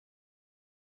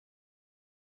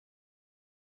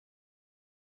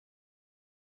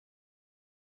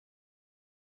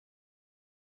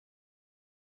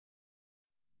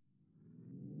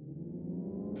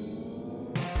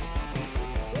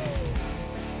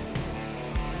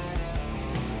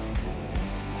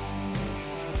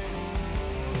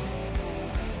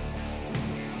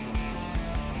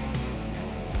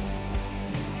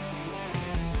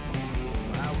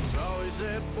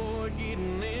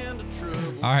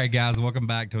All right, guys, welcome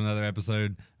back to another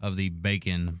episode of the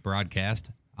Bacon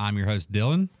Broadcast. I'm your host,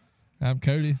 Dylan. I'm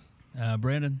Cody.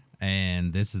 Brandon.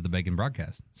 And this is the Bacon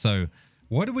Broadcast. So,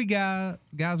 what do we got,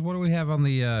 guys? What do we have on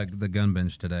the gun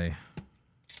bench today?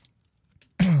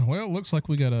 Well, it looks like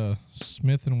we got a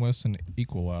Smith & Wesson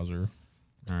equalizer.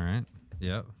 All right.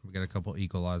 Yep. We got a couple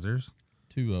equalizers.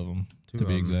 Two of them, to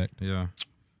be exact. Yeah.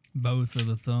 Both of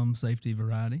the thumb safety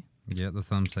variety. Yeah, the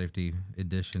thumb safety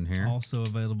edition here. Also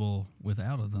available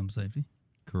without a thumb safety.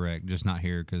 Correct. Just not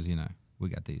here because, you know, we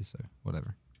got these, so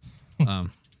whatever.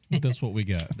 That's what we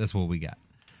got. That's what we got.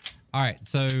 All right.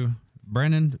 So,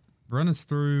 Brandon, run us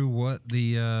through what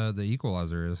the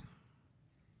equalizer is.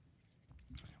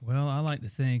 Well, I like to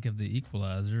think of the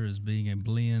equalizer as being a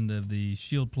blend of the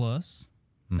Shield Plus,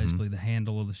 basically the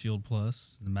handle of the Shield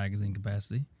Plus, the magazine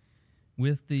capacity,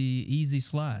 with the Easy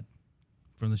Slide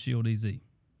from the Shield EZ.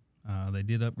 They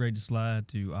did upgrade the slide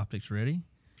to optics ready,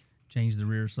 changed the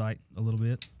rear sight a little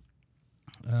bit,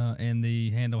 and the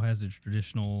handle has the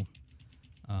traditional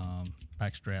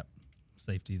back strap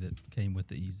safety that came with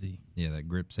the EZ. Yeah, that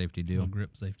grip safety deal.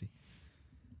 Grip safety.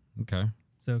 Okay.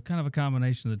 So kind of a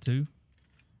combination of the two.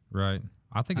 Right.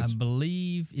 I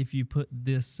believe if you put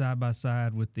this side by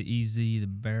side with the EZ, the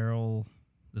barrel,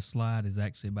 the slide is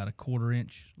actually about a 1/4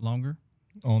 inch longer.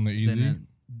 On the EZ?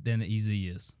 Than the EZ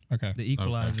is. Okay. The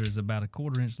equalizer is about a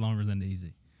 1/4 inch longer than the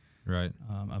EZ. Right.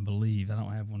 I believe. I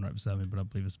don't have one right beside me, but I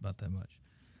believe it's about that much.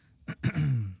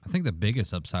 I think the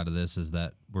biggest upside of this is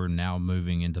that we're now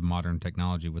moving into modern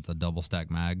technology with a double stack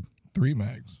mag. 3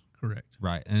 mags. Correct.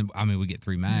 Right. And I mean, we get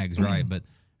 3 mags, right? But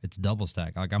it's double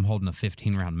stack. Like I'm holding a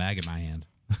 15-round mag in my hand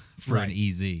for an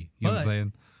EZ. You know what I'm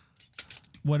saying?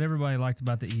 What everybody liked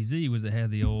about the EZ was it had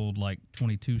the old like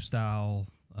 22 style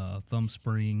thumb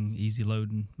spring, easy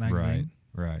loading magazine.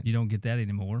 Right. You don't get that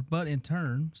anymore. But in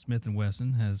turn, Smith &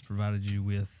 Wesson has provided you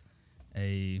with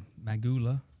a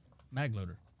Magula mag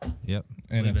loader. Yep.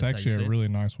 And it's actually a really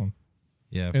nice one.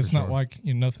 Yeah, it's not like,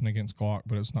 nothing against Glock,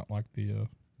 but it's not like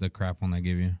the crap one they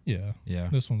give you. Yeah. Yeah.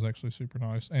 This one's actually super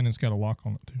nice, and it's got a lock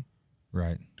on it, too.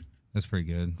 Right. That's pretty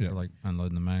good for, like,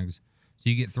 unloading the mags. So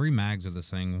you get 3 mags with this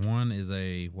thing. One is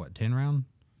a, 10-round?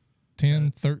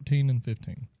 10, 13, and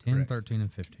 15. 10, Correct. 13,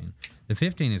 and 15. The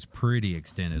 15 is pretty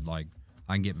extended. Like,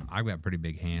 I've got pretty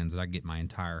big hands, and I can get my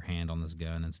entire hand on this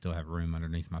gun and still have room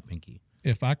underneath my pinky.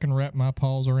 If I can wrap my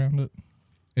paws around it,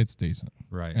 it's decent.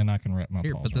 Right. And I can wrap my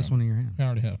paws around it. Put this one in your hand. I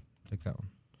already have. Take that one.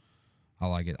 I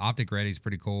like it. Optic Ready is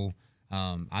pretty cool.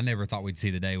 I never thought we'd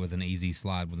see the day with an EZ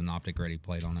slide with an Optic Ready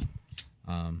plate on it.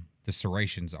 The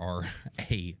serrations are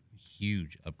a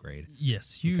huge upgrade.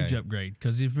 Yes, huge upgrade.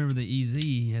 Because if you remember, the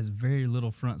EZ has very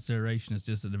little front serration. It's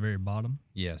just at the very bottom.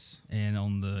 Yes. And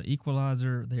on the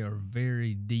equalizer, they are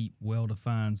very deep,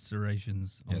 well-defined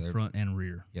serrations on front and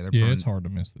rear. Yeah, it's hard to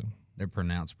miss them. They're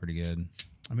pronounced pretty good.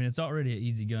 I mean, it's already an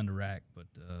easy gun to rack, but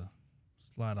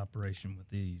slide operation with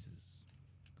these is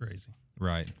crazy.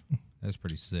 Right. That's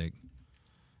pretty sick.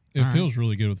 It feels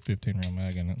really good with a 15-round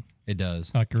mag in it. It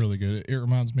does. Like, really good. It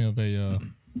reminds me of a,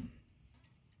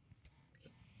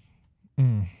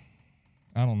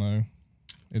 I don't know.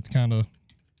 It's kind of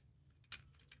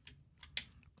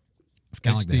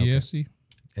XDS-y.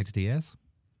 XDS?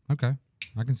 Okay.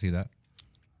 I can see that.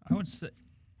 I would say...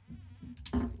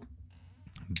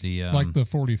 Like the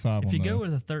 45 if you go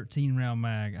with a 13-round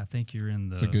mag, I think you're in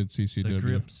the... It's a good CCW. The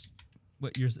grips.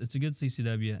 It's a good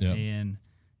CCW, and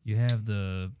you have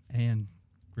the hand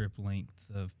grip length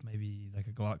of maybe like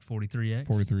a Glock 43X.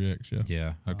 43X, yeah.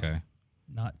 Yeah, okay.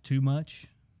 Not too much.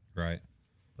 Right.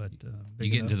 But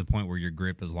you get to the point where your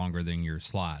grip is longer than your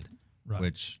slide, right.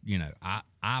 Which,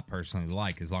 I personally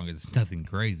like as long as it's nothing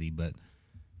crazy, but,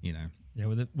 Yeah,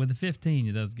 with the 15,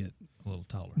 it does get a little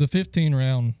taller. The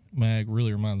 15-round mag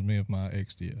really reminds me of my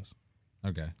XDS.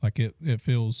 Okay. Like it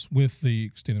feels, with the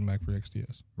extended mag for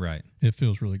XDS. Right. It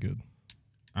feels really good.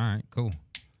 All right, cool.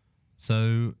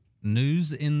 So,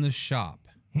 news in the shop.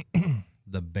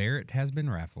 The Barrett has been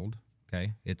raffled.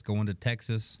 Okay. It's going to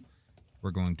Texas. We're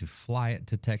going to fly it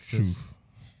to Texas.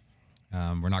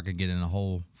 We're not going to get in a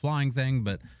whole flying thing,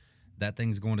 but that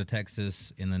thing's going to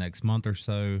Texas in the next month or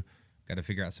so. Got to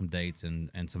figure out some dates and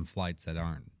some flights that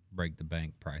aren't break the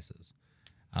bank prices.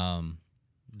 Done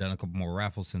a couple more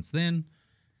raffles since then.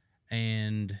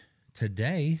 And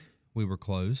today we were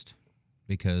closed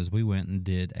because we went and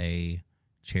did a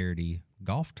charity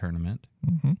golf tournament.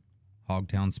 Mm-hmm.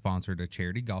 Hogtown sponsored a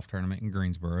charity golf tournament in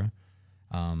Greensboro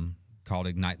called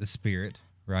Ignite the Spirit,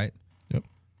 right? Yep.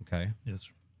 Okay. Yes,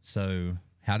 sir. So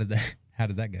how did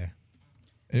that go?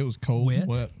 It was cold,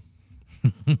 wet.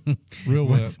 Real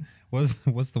wet.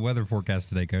 What's the weather forecast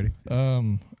today, Cody?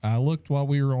 I looked while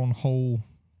we were on hole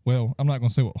Well, I'm not going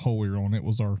to say what hole we were on. It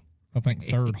was our, I think,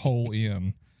 third hole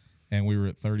in, and we were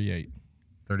at 38.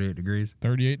 38 degrees.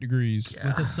 38 degrees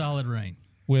With a solid rain.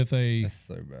 with a That's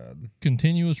so bad.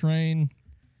 continuous rain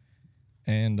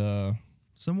and,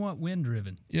 Somewhat wind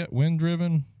driven. wind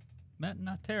driven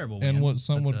Not terrible. and wind, what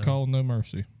some but, would call no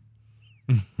mercy.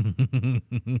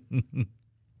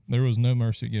 There was no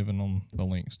mercy given on the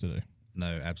links today.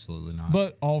 No, absolutely not.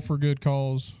 But all for good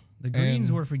cause. the greens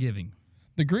and were forgiving.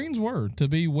 The greens were. To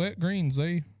be wet greens,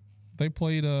 they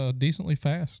played decently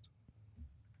fast,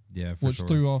 yeah, for which sure.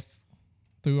 threw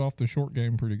off the short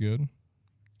game pretty good.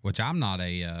 Which I'm not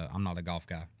a golf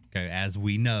guy. Okay, as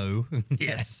we know.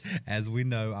 Yes. As we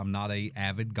know, I'm not a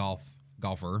avid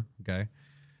golfer. Okay.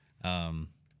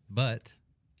 But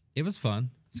it was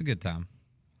fun. It's a good time.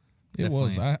 It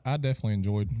was. Definitely. I definitely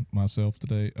enjoyed myself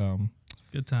today.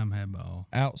 Good time had by all.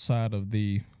 Outside of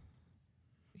the,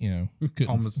 couldn't,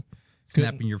 Almost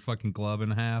snapping your fucking club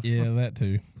in half. yeah, that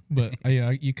too. But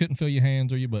you couldn't feel your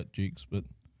hands or your butt cheeks. But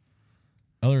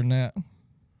other than that,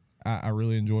 I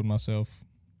really enjoyed myself.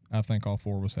 I think all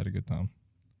four of us had a good time.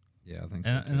 Yeah, I think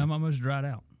so. And I'm almost dried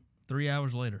out. 3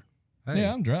 hours later. Hey,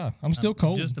 Yeah, I'm dry. I'm still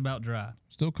cold. Just about dry.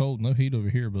 Still cold. No heat over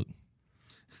here, but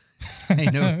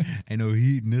ain't no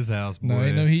heat in this house, boy. no,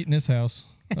 ain't no heat in this house.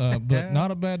 But not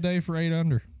a bad day for 8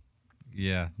 under.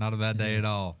 Yeah, not a bad day at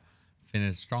all.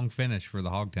 Strong finish for the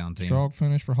Hogtown team. Strong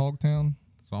finish for Hogtown.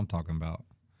 That's what I'm talking about.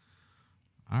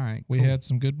 All right, We cool. had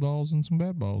some good balls and some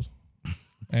bad balls,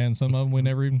 and some of them we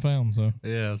never even found. So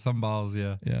Yeah, some balls,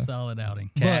 yeah. yeah. Solid outing.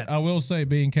 Cats. But I will say,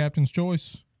 being captain's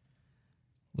choice,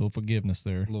 little forgiveness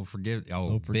there. Little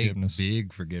Little forgiveness.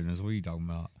 Big forgiveness. What are you talking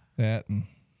about? That and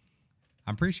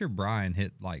I'm pretty sure Brian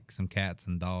hit like some cats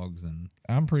and dogs and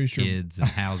I'm pretty sure. kids and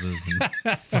houses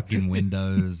and fucking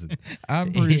windows. And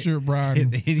I'm pretty sure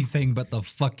Brian. hit anything but the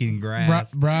fucking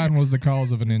grass. Brian was the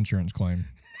cause of an insurance claim.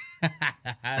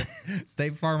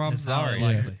 State Farm, I'm It's highly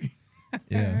sorry. likely.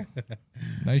 Yeah,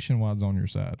 Nationwide's on your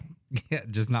side. Yeah,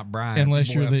 just not Brian.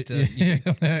 Unless Boy, you're I'm telling you.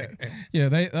 yeah,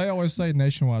 they always say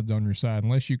Nationwide's on your side.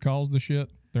 Unless you cause the shit,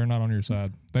 they're not on your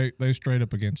side. They straight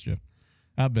up against you.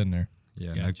 I've been there.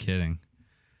 Yeah, no Gotcha. kidding.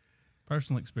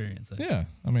 Personal experience. Yeah,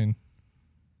 I mean,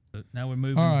 But now we're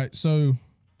moving. all right. So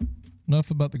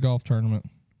enough about the golf tournament.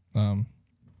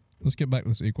 Let's get back to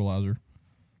this equalizer.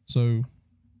 So,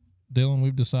 Dylan,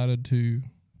 we've decided to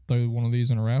throw one of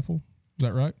these in a raffle. Is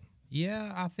that right?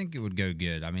 Yeah, I think it would go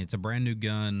good. I mean, it's a brand new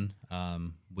gun.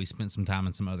 We spent some time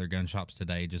in some other gun shops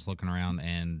today just looking around,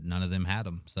 and none of them had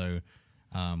them. So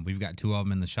we've got 2 of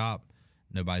them in the shop.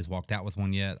 Nobody's walked out with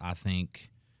one yet. I think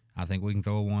we can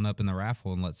throw one up in the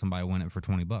raffle and let somebody win it for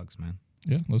 $20, man.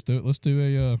 Yeah, let's do it. Let's do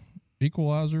a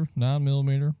equalizer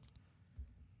 9mm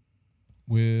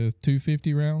with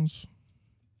 250 rounds.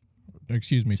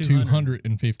 Excuse me, 200.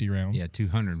 250 rounds. Yeah,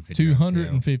 250.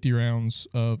 250 rounds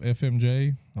of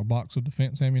FMJ, a box of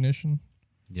defense ammunition,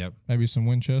 Yep. maybe some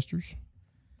Winchesters,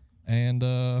 and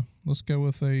let's go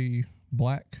with a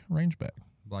black rangeback.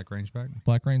 Black range back.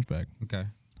 Black rangeback. Okay.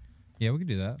 Yeah, we could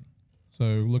do that. So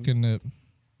looking at,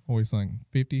 what do you think,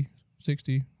 50,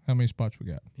 60? How many spots we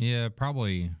got? Yeah,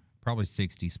 probably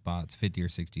 60 spots, 50 or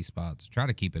 60 spots. Try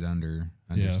to keep it under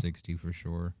Yeah. 60 for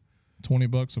sure.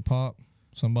 $20 a pop.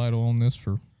 Somebody will own this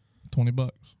for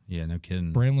 $20. Yeah, no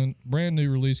kidding. Brand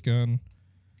new release gun.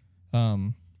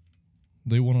 Do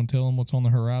you want to tell them what's on the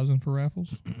horizon for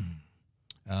raffles?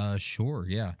 Sure,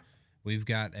 yeah. We've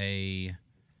got to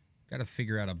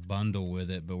figure out a bundle with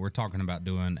it, but we're talking about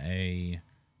doing a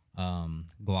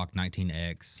Glock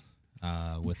 19X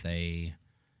with a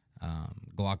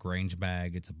Glock range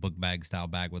bag. It's a book bag style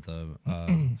bag with a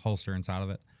holster inside of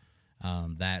it.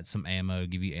 That, some ammo,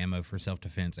 give you ammo for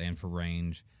self-defense and for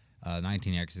range.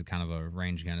 19X is kind of a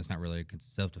range gun. It's not really a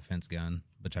self-defense gun,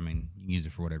 which, I mean, you can use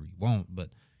it for whatever you want, but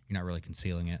you're not really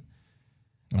concealing it.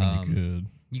 I mean, you could.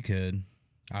 You could.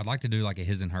 I'd like to do like a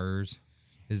his and hers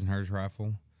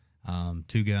rifle.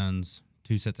 2 guns,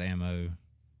 2 sets of ammo,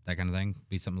 that kind of thing.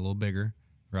 Be something a little bigger,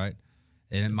 right?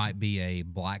 And it might be a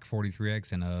black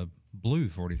 43X and a blue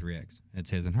 43X. It's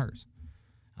his and hers.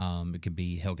 It could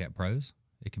be Hellcat Pros.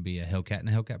 It could be a Hellcat and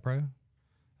a Hellcat Pro.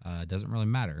 It doesn't really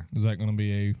matter. Is that going to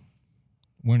be a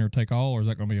winner take all, or is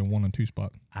that going to be a 1 and 2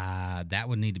 spot? That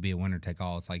would need to be a winner take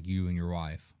all. It's like you and your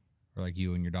wife, or like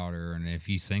you and your daughter. And if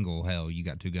you single, hell, you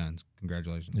got 2 guns.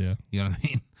 Congratulations. Yeah. You know what I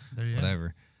mean? There you go.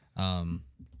 Whatever.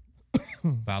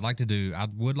 But I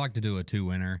would like to do a 2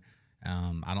 winner.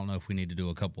 I don't know if we need to do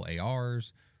a couple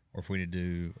ARs or if we need to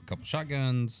do a couple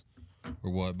shotguns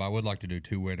or what, but I would like to do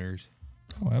 2 winners.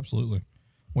 Oh, absolutely.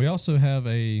 We also have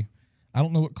I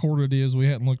don't know what quarter it is. We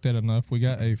hadn't looked at enough. We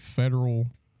got a federal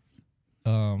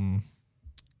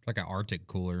It's like an Arctic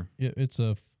cooler. It's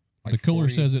a. Like the cooler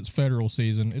 40 says it's federal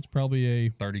season. It's probably a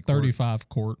 30 quart. 35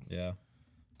 quart Yeah.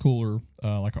 cooler,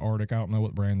 like an Arctic. I don't know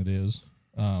what brand it is.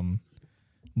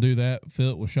 Do that, fill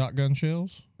it with shotgun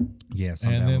shells, Yes.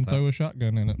 and then throw a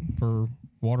shotgun in it for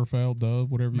waterfowl, dove,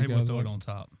 whatever Maybe you we'll guys throw like. it on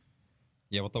top.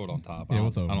 Yeah, we'll throw it on top. Yeah, I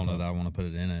we'll don't, throw it I don't on know top. that I want to put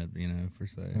it in it, for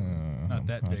say. Not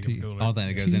that big of a cooler. The only thing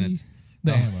that goes in it's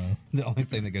the ammo. the only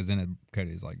thing that goes in it,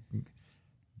 Cody, is like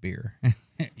beer. You know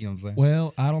what I'm saying?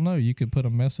 Well, I don't know. You could put a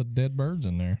mess of dead birds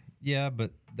in there. Yeah,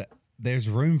 but there's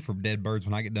room for dead birds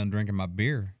when I get done drinking my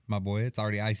beer, my boy. It's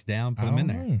already iced down. Put them in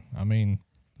there. Know. I mean,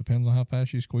 depends on how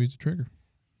fast you squeeze the trigger.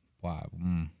 Wow.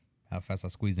 How fast I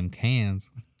squeeze them cans.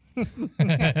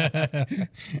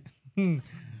 All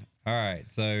right.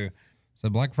 So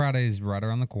Black Friday is right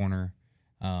around the corner.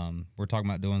 We're talking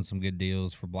about doing some good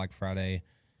deals for Black Friday.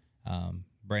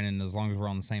 Brandon, as long as we're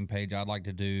on the same page, I'd like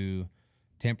to do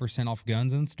 10% off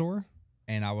guns in store,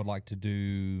 and I would like to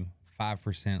do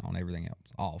 5% on everything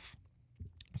else off.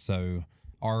 So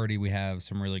already we have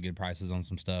some really good prices on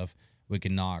some stuff. We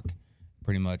can knock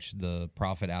pretty much the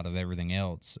profit out of everything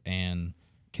else and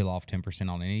kill off 10%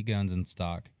 on any guns in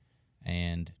stock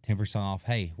and 10% off.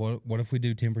 Hey, what if we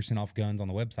do 10% off guns on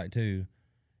the website too?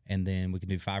 And then we can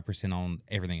do 5% on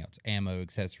everything else: ammo,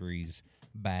 accessories,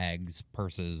 bags,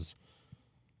 purses,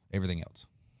 everything else.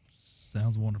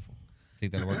 Sounds wonderful.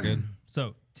 Think that'll work good?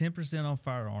 So 10% off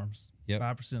firearms. Yep.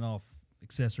 5% off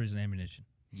accessories and ammunition.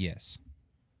 Yes,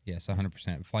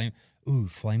 100%.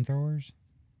 Flamethrowers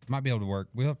might be able to work.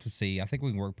 We'll have to see. I think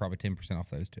we can work probably 10% off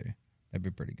those too. That'd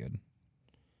be pretty good.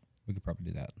 We could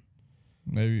probably do that.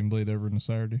 Maybe you can bleed over into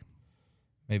Saturday.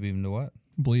 Maybe even to what?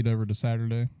 Bleed over to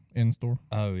Saturday in store.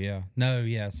 Oh yeah, no,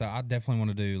 yeah. So I definitely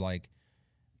want to do like,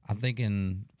 I'm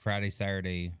thinking Friday,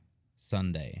 Saturday,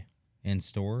 Sunday in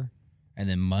store, and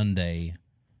then Monday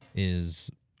is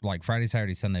like Friday,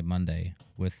 Saturday, Sunday, Monday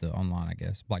with the online, I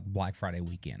guess, like Black Friday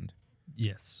weekend.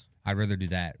 Yes. I'd rather do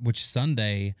that. Which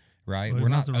Sunday, right? Well, We're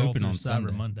we not must roll open through on Cyber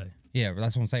Sunday. Monday. Yeah, but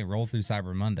that's what I'm saying. Roll through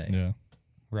Cyber Monday, Yeah.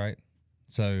 right?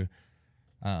 So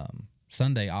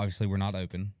Sunday, obviously, we're not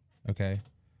open. Okay,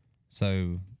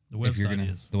 so The if you're website gonna,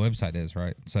 is. the website is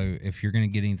right. So if you're gonna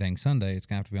get anything Sunday, it's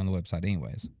gonna have to be on the website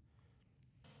anyways.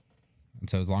 And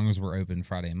so as long as we're open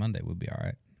Friday and Monday, we'll be all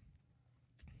right.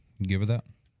 You good with that?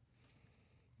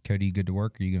 Cody, you good to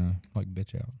work? Or are you gonna like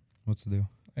bitch out? What's the deal?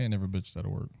 I ain't never bitched out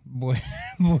of work. Boy,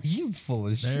 you full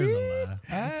of There's shit. a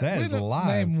lie. That is a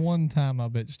lie. Name one time I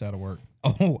bitched out of work.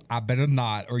 Oh, I better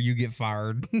not, or you get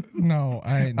fired. No,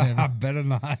 I ain't never. I better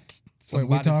not. Wait,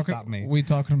 Somebody stop me. we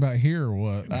talking about here or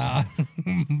what?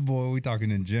 Boy, we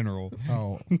talking in general.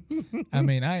 Oh, I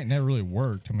mean, I ain't never really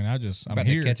worked. I mean, I'm About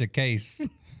here. to catch a case.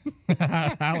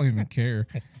 I don't even care.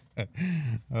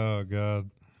 Oh God.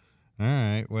 All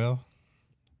right. Well,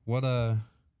 what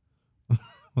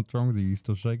what's wrong with you? You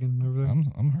still shaking over there?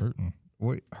 I'm hurting.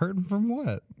 Wait, hurting from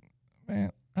what?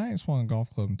 Man, I ain't swung a golf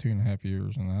club in 2.5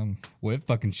 years, and Well, it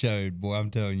fucking showed, boy.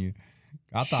 I'm telling you.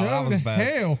 I thought I was Showed bad.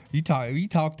 hell. You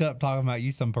talked up talking about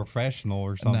you some professional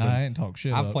or something. Nah, I ain't talk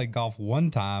shit. I up. played golf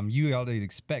one time. You ought to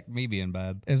expect me being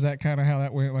bad. Is that kind of how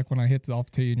that went? Like when I hit the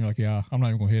off tee, and you're like, "Yeah, I'm not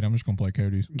even gonna hit. I'm just gonna play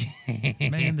Cody's."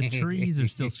 Man, the trees are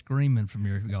still screaming from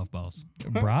your golf balls.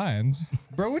 Brian's.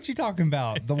 Bro, what you talking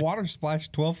about? The water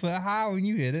splashed 12 foot high when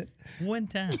you hit it. One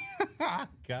time.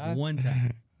 God. One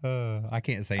time. I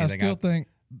can't say I anything. still think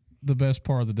the best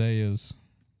part of the day is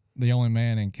the only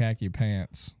man in khaki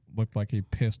pants looked like he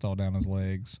pissed all down his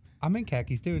legs. I'm in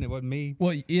khakis too, and it wasn't me.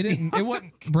 Well, it didn't. It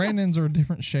wasn't. Brandon's are a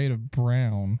different shade of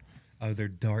brown. Oh, they're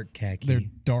dark khaki. They're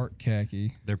dark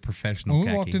khaki. They're professional When we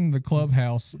khaki. walked into the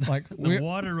clubhouse, like The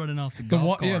water running off the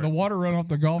golf cart. yeah, the water run off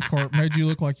the golf cart made you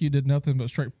look like you did nothing but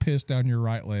straight piss down your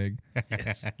right leg.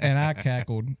 Yes. And I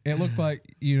cackled. It looked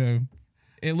like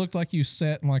it looked like you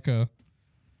sat in like a.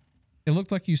 It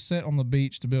looked like you sat on the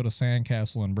beach to build a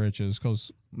sandcastle in britches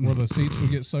because where the seats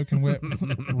would get soaking wet,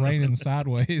 raining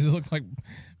sideways. It looked like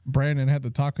Brandon had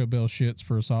the Taco Bell shits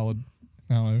for a solid,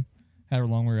 I don't know, however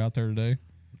long we were out there today.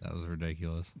 That was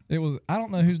ridiculous. It was. I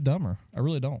don't know who's dumber. I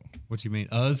really don't. What you mean?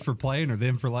 Us for playing or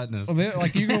them for letting us?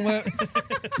 Like you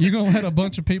gonna let a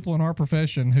bunch of people in our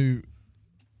profession who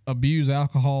abuse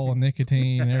alcohol and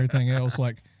nicotine and everything else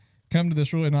like come to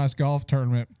this really nice golf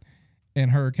tournament in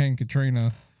Hurricane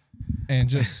Katrina and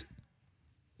just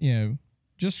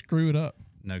just screw it up.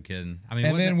 No kidding. I mean,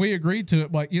 And then we agreed to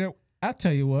it. Like I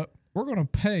tell you what, we're gonna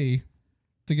pay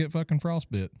to get fucking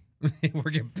frostbit. we're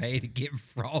getting paid to get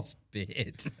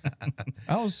frostbit.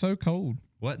 I was so cold.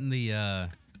 What in the?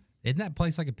 Isn't that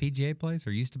place like a PGA place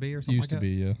or used to be or something? Used to be,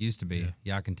 yeah. Used to be.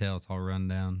 Yeah, I can tell it's all run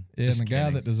down. Yeah, Just and the guy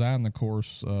kidding. that designed the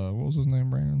course, what was his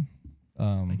name, Brandon?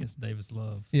 I think it's Davis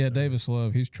Love. Yeah, Davis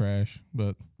Love. He's trash,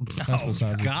 but that's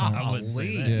besides the point. I wouldn't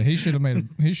say that. Yeah, he should have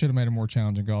made a more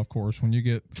challenging golf course. When you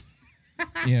get,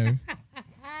 you know,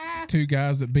 2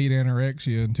 guys that beat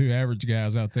anorexia and 2 average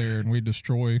guys out there, and we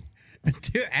destroy.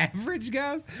 2 average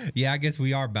guys? Yeah, I guess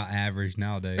we are about average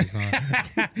nowadays,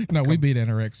 huh? No, we beat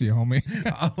anorexia, homie.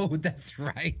 Oh, that's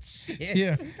right.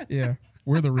 Shit. Yeah.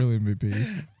 We're the real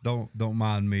MVP. Don't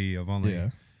mind me. I've only, Yeah.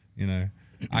 you know,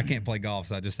 I can't play golf,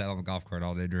 so I just sat on the golf cart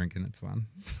all day drinking. It's fine.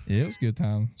 Yeah, it was a good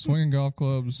time. Swinging golf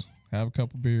clubs, have a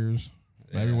couple beers,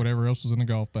 maybe whatever else was in the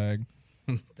golf bag.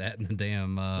 That and the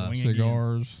damn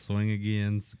Cigars. swing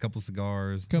agains, a couple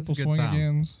cigars. Couple It was a good swing time.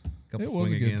 agains. Couple It was a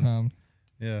swing good agains. time.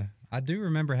 Yeah. I do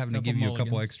remember having to Couple give you a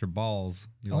couple mulligans. extra balls.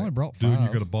 I only brought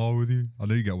 5. ball with you? I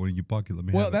know you got one in your pocket. Let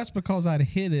me Well, that's because I'd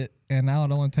hit it, and I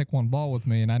would only take 1 ball with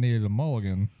me, and I needed a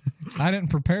mulligan. I didn't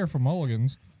prepare for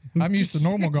mulligans. I'm used to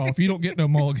normal golf. You don't get no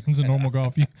mulligans in normal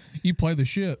golf. You play the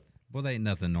shit. Well, there ain't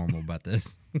nothing normal about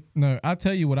this. No, I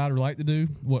tell you what I'd like to do,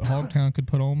 what Hogtown could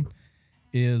put on,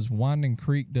 is Winding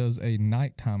Creek does a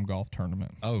nighttime golf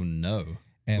tournament. Oh, no.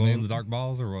 And Glow they- in the dark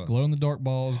balls or what? Glow in the dark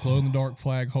balls, glow in the dark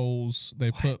flag holes.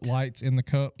 They put lights in the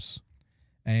cups,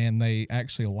 and they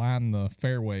actually line the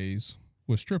fairways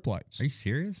with strip lights. Are you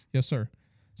serious? Yes, sir.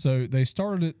 So they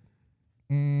started it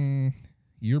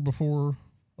year before,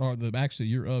 or actually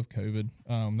year of COVID,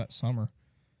 that summer,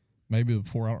 maybe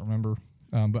before, I don't remember.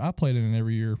 But I played in it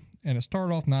every year, and it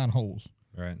started off 9 holes.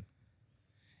 Right.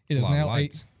 It A is lot of now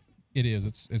lights. 8. It is.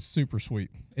 It's super sweet.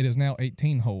 It is now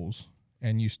 18 holes,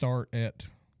 and you start at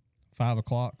 5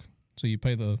 o'clock. So you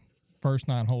play the first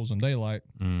 9 holes in daylight,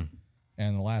 and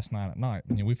the last 9 at night.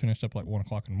 And we finished up like 1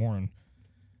 o'clock in the morning.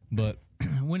 But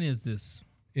When is this?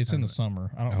 it's in the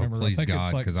summer. I don't Oh, remember. please I think God,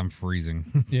 it's like, because I'm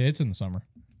freezing. yeah, it's in the summer.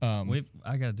 I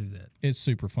got to do that. It's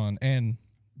super fun, and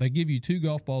they give you 2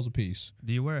 golf balls apiece.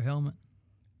 Do you wear a helmet?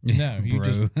 No, you Bro.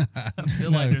 just I feel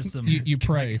like there's some. you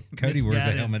pray. Cody wears a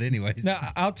misguided- helmet anyways. No,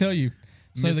 I'll tell you.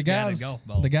 So the misguided guys, golf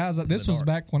balls the guys. in This the was dark.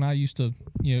 back when I used to,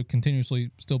 continuously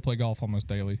still play golf almost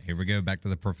daily. Here we go, back to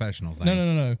the professional thing.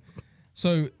 No.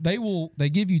 So they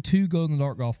give you 2 glow in the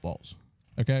dark golf balls.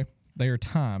 Okay, they are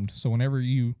timed. So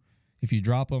if you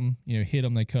drop them, hit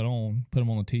them, they cut on. Put them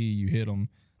on the tee, you hit them.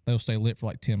 They'll stay lit for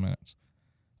like 10 minutes.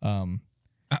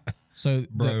 So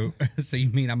Bro, so you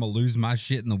mean I'm going to lose my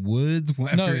shit in the woods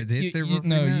after it hits every few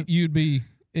minutes? you'd be.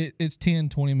 It's 10,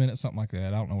 20 minutes, something like that.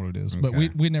 I don't know what it is, but Okay.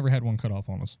 we never had one cut off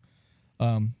on us.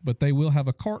 But they will have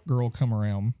a cart girl come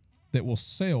around that will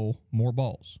sell more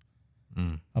balls.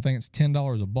 I think it's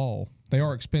 $10 a ball. They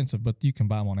are expensive, but you can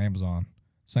buy them on Amazon.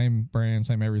 Same brand,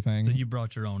 same everything. So you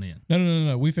brought your own in.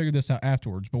 No. We figured this out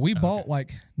afterwards. But we bought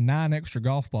like 9 extra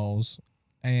golf balls,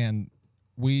 and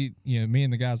me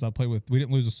and the guys I play with, we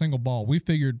didn't lose a single ball. We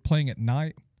figured playing at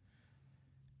night,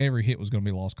 every hit was going to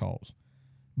be lost calls.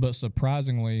 But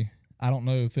surprisingly, I don't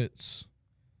know if it's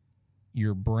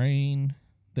your brain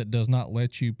that does not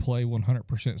let you play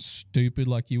 100% stupid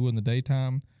like you would in the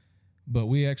daytime, but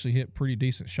we actually hit pretty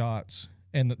decent shots.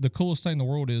 And the coolest thing in the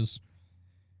world is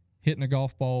hitting a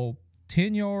golf ball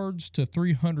 10 yards to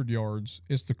 300 yards.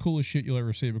 It's the coolest shit you'll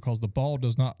ever see because the ball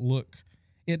does not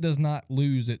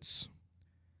lose its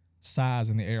size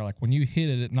in the air. Like when you hit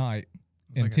it at night,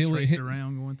 It's until like a it trace hit,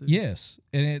 around going through. yes,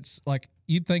 and it's like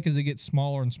you'd think as it gets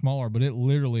smaller and smaller, but it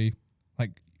literally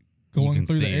like going can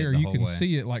through the see it air, the you whole can way.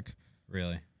 see it like,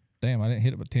 Really? damn, I didn't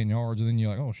hit it but 10 yards, and then you're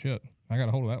like, oh shit, I got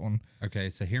a hold of that one. Okay,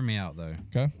 so hear me out, though.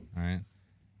 Okay, All right.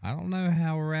 I don't know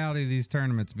how rowdy these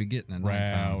tournaments be getting at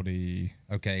nighttime. rowdy.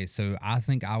 Okay, so I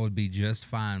think I would be just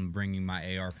fine bringing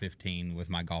my AR-15 with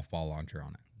my golf ball launcher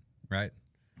on it, right?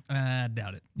 I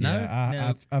doubt it. No?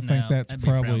 Yeah, I think that's that'd be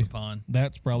frowned probably upon.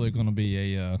 going to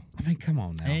be a I mean, come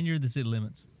on now. And you're the city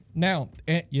limits. now.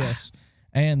 Yes,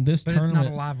 and this But it's tournament,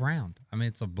 not a live round. I mean,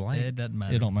 it's a blank. It doesn't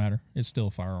matter. it don't matter. It's still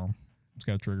a firearm. It's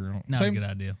got a trigger on it. Not a good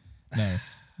idea. No,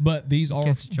 but these are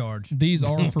Catch a charge. these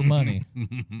are for money.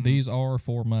 These are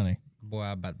for money. Boy,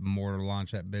 I bet more to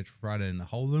launch that bitch right in the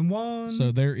hole in one.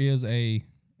 So there is a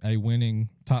winning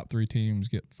top 3 teams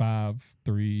get 5,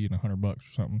 3, and $100 or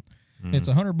something. It's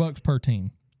 $100 per team.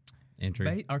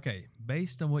 Entry.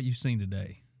 Based on what you've seen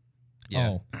today.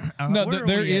 Yeah. Oh no, where are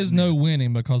there we at is in no this?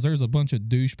 winning because there's a bunch of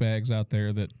douchebags out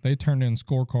there that they turned in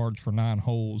scorecards for 9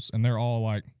 holes, and they're all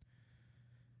like,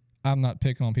 I'm not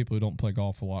picking on people who don't play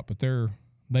golf a lot, but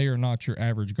they are not your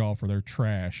average golfer. They're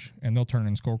trash, and they'll turn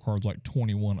in scorecards like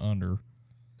 21 under.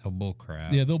 Oh, bull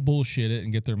crap. Yeah, they'll bullshit it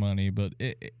and get their money, but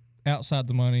outside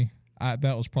the money,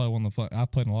 that was probably one of the fun.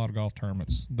 I've played in a lot of golf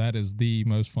tournaments. That is the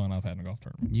most fun I've had in a golf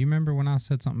tournament. You remember when I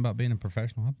said something about being a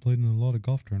professional? I played in a lot of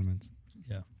golf tournaments.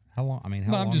 Yeah. How long? I mean,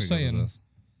 how No, long I'm just ago was saying. this?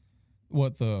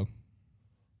 What the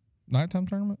nighttime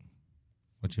tournament?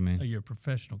 What you mean? Oh, your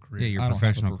professional career. Yeah, your I don't have a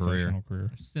professional career. professional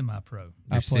career. Semi-pro.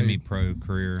 I Your played semi-pro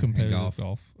career in Competitive golf.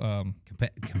 golf. I Did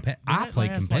played that last,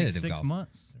 competitive like 6 golf.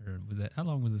 months, or was that how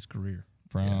long was this career?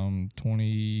 From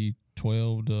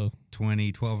 2012 to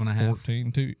 12 and a half.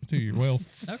 14, 2 year. Well,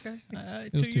 Okay,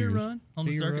 It was 2 2 year years. run on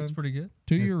the 2-year circuit's run. pretty good.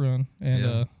 2-year run, and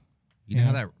Yeah. You know Yeah.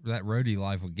 how that roadie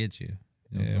life will get you.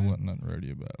 You know what yeah, I'm it saying? wasn't nothing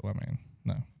rodeo about. Well, I mean,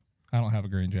 no, I don't have a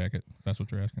green jacket. If that's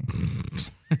what you're asking.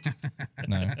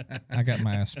 No, I got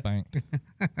my ass spanked.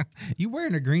 You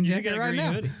wearing a green jacket right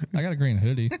now? I got a green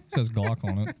hoodie. It says Glock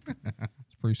on it.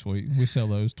 It's pretty sweet. We sell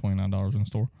those $29 in the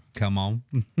store. Come on.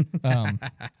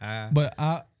 But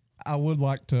I would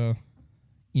like to,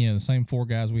 the same 4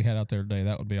 guys we had out there today.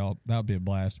 That would be a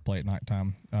blast to play at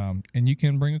nighttime. And you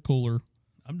can bring a cooler.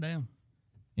 I'm down.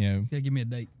 You Yeah, give me a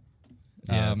date.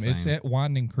 Yeah, it's same. at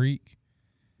Winding Creek.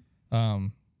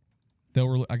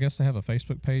 I guess they have a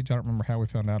Facebook page. I don't remember how we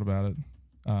found out about it.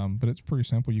 But it's pretty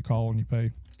simple. You call and you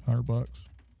pay $100,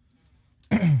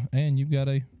 and you've got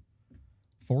a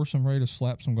foursome ready to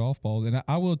slap some golf balls. And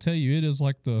I will tell you, it is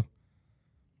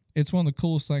it's one of the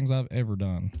coolest things I've ever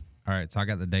done. All right, so I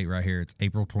got the date right here. It's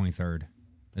April 23rd.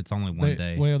 It's only one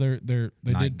day. Well, they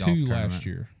Night did golf 2 tournament. last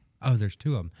year. Oh, there's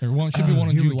 2 of them. There should be one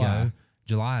in Here we July. go.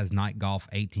 July is night golf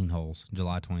 18 holes,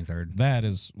 July 23rd. That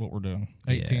is what we're doing.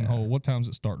 18 Yeah. hole. What time's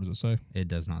it start? Does it say? It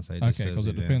does not say. It just Okay, says because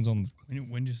it event. depends on.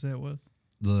 When did you say it was?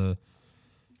 The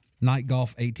night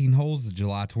golf 18 holes is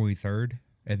July 23rd,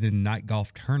 and then night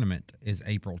golf tournament is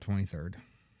April 23rd.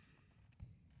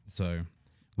 So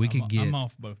we could get. I'm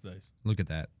off both days. Look at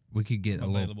that. We could get a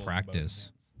Available little for both practice.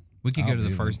 events. We could I'll go to the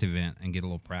be first event and get a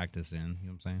little practice in. You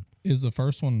know what I'm saying? Is the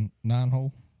first one 9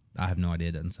 hole? I have no idea.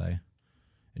 It doesn't say.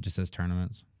 It just says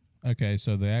tournaments. Okay,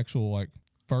 so the actual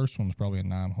first one's probably a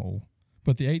 9 hole,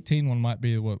 but the 18 one might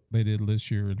be what they did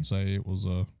this year and say it was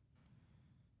a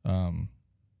 9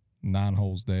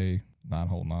 holes day, 9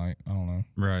 hole night. I don't know,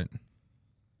 Right.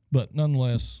 but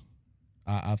nonetheless,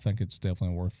 I think it's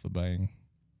definitely worth the bang,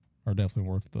 or definitely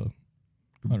worth the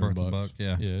 $100 Worth the buck,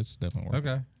 yeah. Yeah, it's definitely worth it.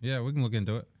 Okay. Yeah, we can look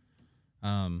into it.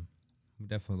 We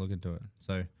definitely look into it.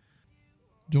 So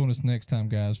Join us next time,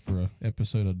 guys, for an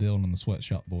episode of Dylan and the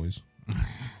Sweatshop Boys.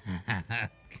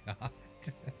 God.